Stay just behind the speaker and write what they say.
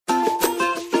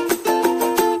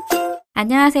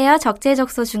안녕하세요.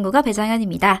 적재적소 중국어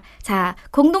배장현입니다. 자,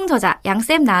 공동저자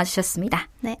양쌤 나와주셨습니다.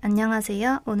 네,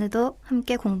 안녕하세요. 오늘도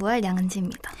함께 공부할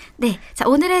양은지입니다. 네, 자,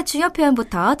 오늘의 중요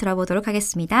표현부터 들어보도록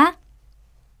하겠습니다.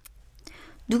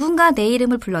 누군가 내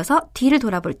이름을 불러서 뒤를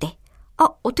돌아볼 때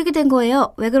어떻게 된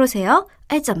거예요? 왜 그러세요?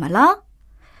 쨘말라?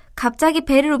 갑자기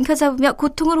배를 움켜잡으며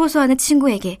고통을 호소하는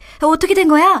친구에게 어떻게 된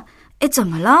거야?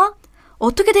 쨘말라?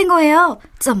 어떻게 된 거예요?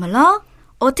 쨘말라?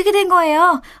 어떻게 된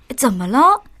거예요?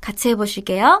 쨘말라? 같이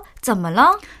해보실게요.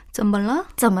 쨘말라? 쨘말라?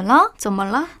 쨘말라?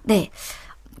 쨘말라? 네,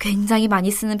 굉장히 많이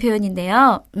쓰는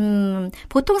표현인데요.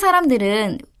 보통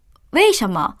사람들은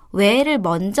왜이셔머, 왜를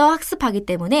먼저 학습하기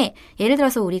때문에 예를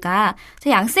들어서 우리가 저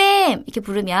양쌤 이렇게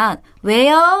부르면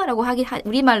왜요? 라고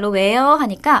우리말로 왜요?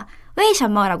 하니까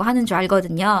왜이셔머라고 하는 줄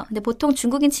알거든요. 근데 보통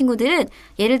중국인 친구들은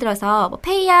예를 들어서 뭐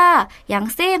페이야,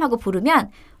 양쌤 하고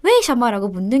부르면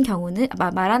왜이셔머라고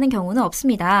말하는 경우는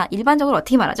없습니다. 일반적으로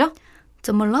어떻게 말하죠?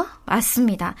 쨘말라?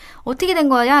 맞습니다. 어떻게 된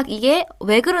거야? 이게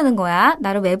왜 그러는 거야?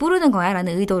 나를 왜 부르는 거야?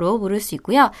 라는 의도로 물을 수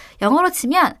있고요. 영어로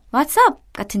치면 What's up?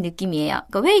 같은 느낌이에요.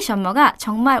 그러니까 왜이셔머가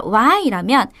정말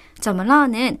why라면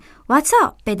쨘말라는 What's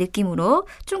up의 느낌으로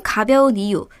좀 가벼운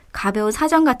이유, 가벼운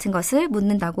사정 같은 것을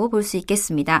묻는다고 볼 수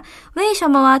있겠습니다.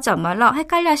 왜이셔머와 쨘말라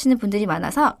헷갈려 하시는 분들이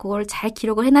많아서 그걸 잘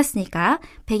기록을 해놨으니까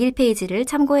 101페이지를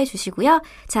참고해 주시고요.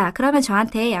 자, 그러면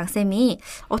저한테 양쌤이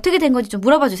어떻게 된 건지 좀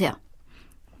물어봐 주세요.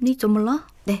 니 쨘말라?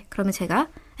 네, 그러면 제가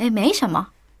메이셔머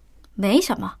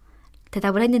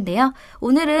대답을 했는데요.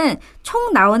 오늘은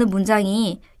총 나오는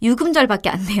문장이 6음절밖에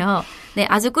안 돼요. 네,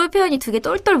 아주 꿀표현이 2개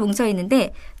똘똘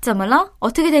뭉쳐있는데 쨘말라?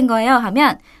 어떻게 된 거예요?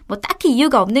 하면 뭐 딱히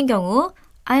이유가 없는 경우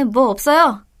뭐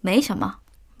없어요. 메이셔머.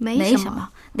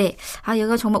 네,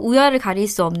 여기가 정말 우열을 가릴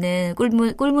수 없는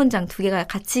꿀문장 2개가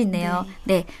같이 있네요.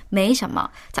 네, 메이셔머.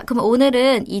 자, 그럼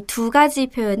오늘은 이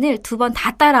 2가지 표현을 2번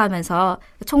다 따라하면서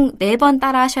총 4번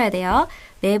따라 하셔야 돼요.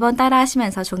 4번 따라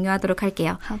하시면서 종료하도록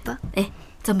할게요. 好的. 네,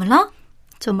 쨘말라?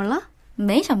 쨘말라?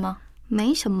 메이셔머.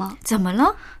 没什么.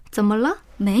 쨘말라? 怎么了?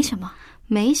 没什么.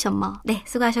 没什么. 네,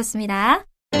 수고하셨습니다.